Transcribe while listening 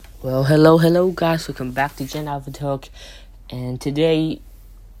Well, hello, guys. Welcome back to Gen Alpha Talk. And today,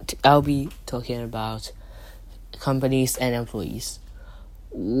 I'll be talking about companies and employees.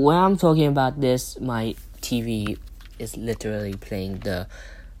 When I'm talking about this, my TV is literally playing the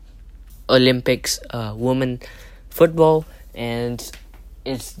Olympics women football, and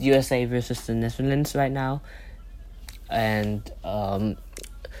it's USA versus the Netherlands right now. And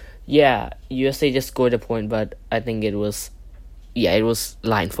USA just scored a point, but I think it was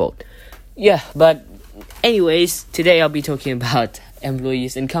line fault. But anyways, today I'll be talking about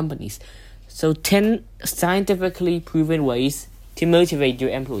employees and companies. So 10 scientifically proven ways to motivate your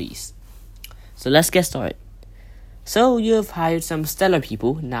employees. So let's get started. So you have hired some stellar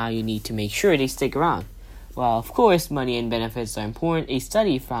people. Now you need to make sure they stick around. Well, of course, money and benefits are important. A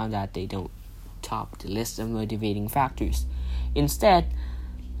study found that they don't top the list of motivating factors. Instead,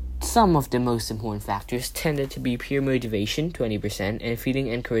 some of the most important factors tended to be peer motivation, 20%, and feeling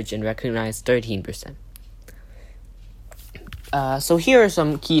encouraged and recognized, 13%. So here are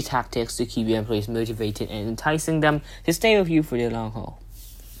some key tactics to keep your employees motivated and enticing them to stay with you for the long haul.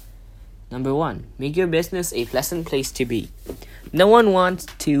 Number 1, make your business a pleasant place to be. No one wants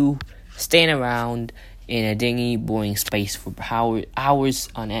to stand around in a dingy, boring space for hours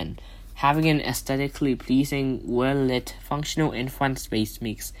on end. Having an aesthetically pleasing, well-lit, functional, and fun space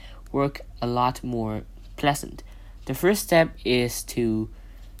makes work a lot more pleasant. The first step is to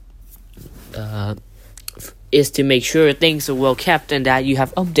make sure things are well kept and that you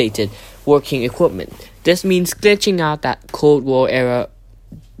have updated working equipment. This means glitching out that Cold War era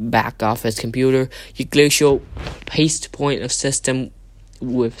back office computer, your glacial paste point of system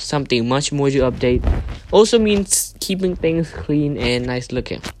with something much more to update. Also means keeping things clean and nice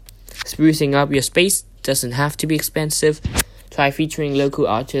looking. Sprucing up your space doesn't have to be expensive. Try featuring local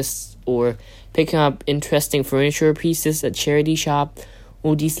artists or picking up interesting furniture pieces at charity shop.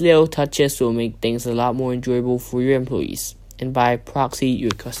 All these little touches will make things a lot more enjoyable for your employees and by proxy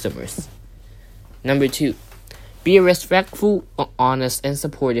your customers. Number 2, be a respectful, honest, and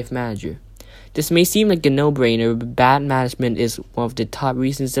supportive manager. This may seem like a no-brainer, but bad management is one of the top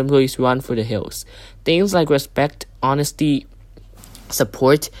reasons employees run for the hills. Things like respect, honesty,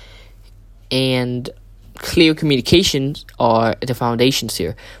 support, and clear communications are the foundations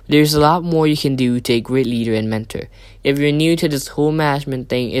here. There's a lot more you can do to a great leader and mentor. If you're new to this whole management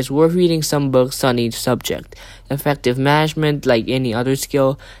thing, it's worth reading some books on each subject. Effective management, like any other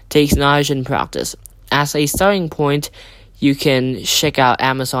skill, takes knowledge and practice. As a starting point, you can check out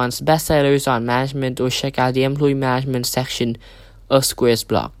Amazon's bestsellers on management or check out the employee management section of Square's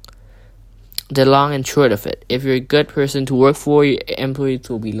blog. The long and short of it, if you're a good person to work for, your employees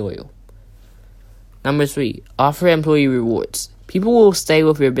will be loyal. Number 3, offer employee rewards. People will stay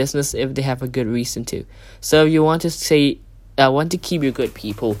with your business if they have a good reason to. So if you want to keep your good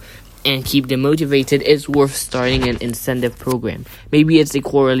people and keep them motivated, it's worth starting an incentive program. Maybe it's a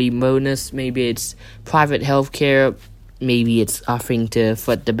quarterly bonus, maybe it's private healthcare, maybe it's offering to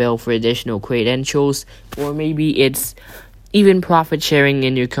foot the bill for additional credentials, or maybe it's even profit sharing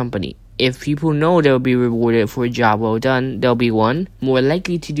in your company. If people know they'll be rewarded for a job well done, they'll be 1, more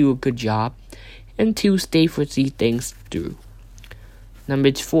likely to do a good job, and 2, stay for see things through.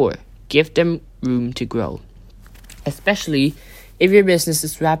 Number 4, give them room to grow. Especially if your business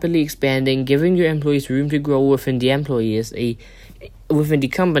is rapidly expanding, giving your employees room to grow within the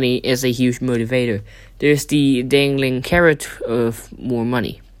company is a huge motivator. There's the dangling carrot of more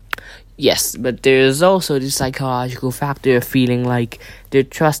money. Yes, but there's also the psychological factor of feeling like they're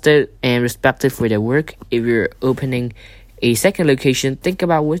trusted and respected for their work. If you're opening a second location, think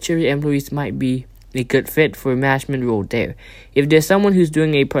about which of your employees might be a good fit for a management role there. If there's someone who's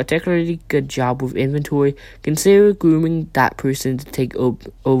doing a particularly good job with inventory, consider grooming that person to take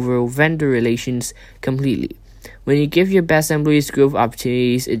over vendor relations completely. When you give your best employees growth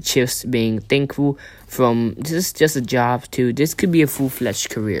opportunities, it shifts being thankful from this is just a job to this could be a full-fledged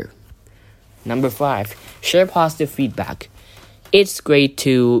career. Number 5, share positive feedback. It's great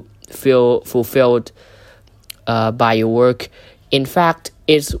to feel fulfilled by your work. In fact,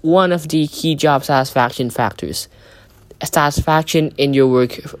 it's one of the key job satisfaction factors. Satisfaction in your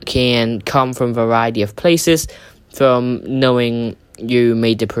work can come from a variety of places, from knowing you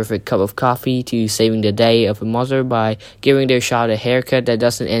made the perfect cup of coffee to saving the day of a mother by giving their child a haircut that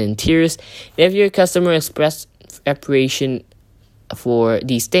doesn't end in tears. If your customer expressed appreciation for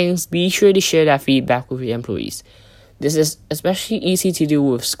these things, be sure to share that feedback with your employees. This is especially easy to do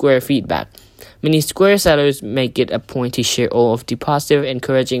with Square feedback. Many Square sellers make it a point to share all of the positive,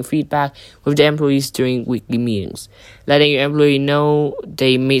 encouraging feedback with the employees during weekly meetings. Letting your employee know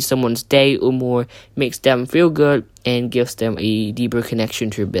they made someone's day or more makes them feel good and gives them a deeper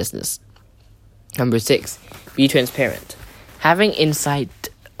connection to your business. Number 6, be transparent. Having insight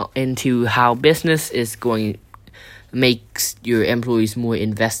into how business is going makes your employees more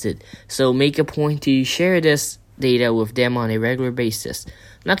invested. So make a point to share this data with them on a regular basis.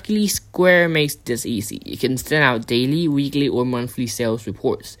 Luckily, Square makes this easy. You can send out daily, weekly, or monthly sales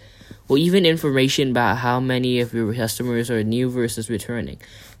reports, or even information about how many of your customers are new versus returning.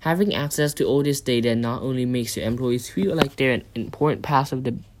 Having access to all this data not only makes your employees feel like they're an important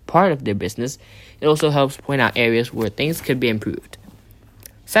part of their business, it also helps point out areas where things could be improved.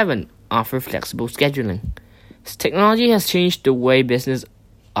 7. Offer flexible scheduling. Technology has changed the way business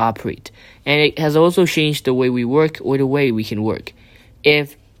operate, and it has also changed the way we work or the way we can work.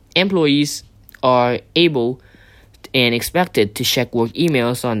 If employees are able and expected to check work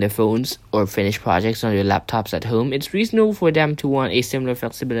emails on their phones or finish projects on their laptops at home, it's reasonable for them to want a similar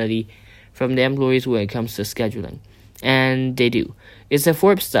flexibility from the employees when it comes to scheduling. And they do. It's a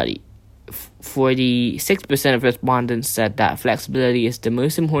Forbes study. 46% of respondents said that flexibility is the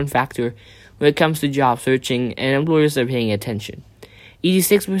most important factor when it comes to job searching, and employers are paying attention.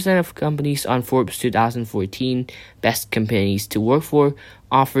 86% of companies on Forbes 2014 Best Companies to Work For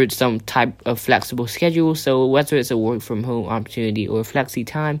offered some type of flexible schedule, so whether it's a work-from-home opportunity or flexi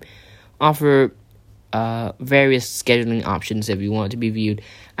time, offer various scheduling options if you want to be viewed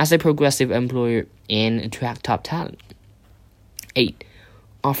as a progressive employer and attract top talent. 8.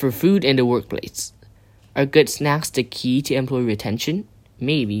 Offer food in the workplace. Are good snacks the key to employee retention?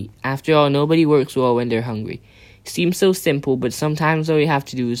 Maybe. After all, nobody works well when they're hungry. Seems so simple, but sometimes all you have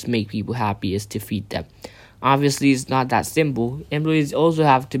to do is make people happy is to feed them. Obviously, it's not that simple. Employees also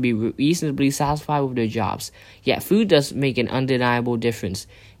have to be reasonably satisfied with their jobs. Yet, food does make an undeniable difference.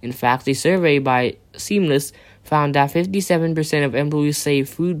 In fact, a survey by Seamless found that 57% of employees say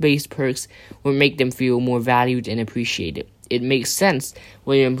food-based perks will make them feel more valued and appreciated. It makes sense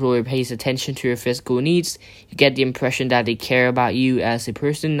when your employer pays attention to your physical needs. You get the impression that they care about you as a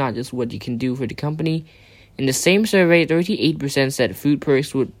person, not just what you can do for the company. In the same survey, 38% said food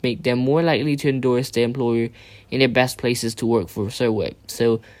perks would make them more likely to endorse the employer in their best places to work for Survey.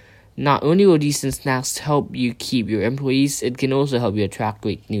 So, not only will decent snacks help you keep your employees, it can also help you attract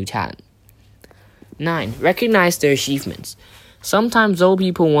great new talent. 9. Recognize their achievements. Sometimes all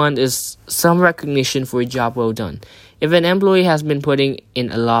people want is some recognition for a job well done. If an employee has been putting in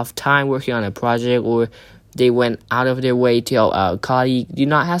a lot of time working on a project, or they went out of their way to help out a colleague, do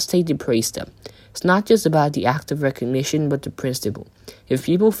not hesitate to praise them. It's not just about the act of recognition, but the principle. If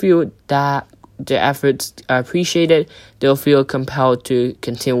people feel that their efforts are appreciated, they'll feel compelled to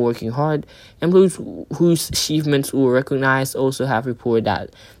continue working hard. Employees whose achievements were recognized also have reported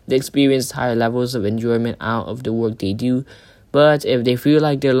that they experience higher levels of enjoyment out of the work they do. But if they feel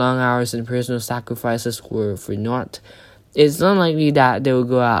like their long hours and personal sacrifices were for naught, it's unlikely that they will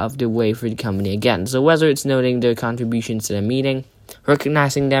go out of their way for the company again. So whether it's noting their contributions in a meeting,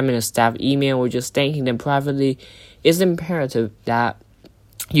 recognizing them in a staff email, or just thanking them privately, it's imperative that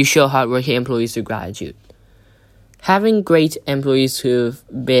you show hardworking employees your gratitude. Having great employees who've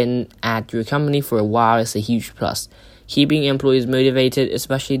been at your company for a while is a huge plus. Keeping employees motivated,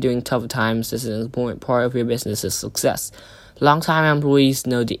 especially during tough times, is an important part of your business's success. Long-time employees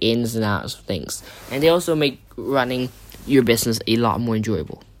know the ins and outs of things, and they also make running your business a lot more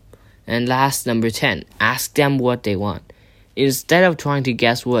enjoyable. And last, number 10, ask them what they want. Instead of trying to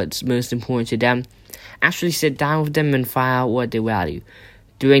guess what's most important to them, actually sit down with them and find out what they value.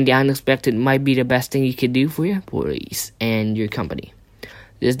 Doing the unexpected might be the best thing you can do for your employees and your company.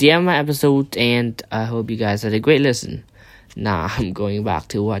 This is the end of my episode, and I hope you guys had a great listen. Now I'm going back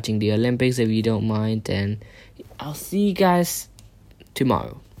to watching the Olympics if you don't mind, and I'll see you guys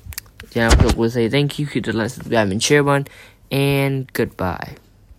tomorrow. Then I will say thank you to the subscribe and share one, and goodbye.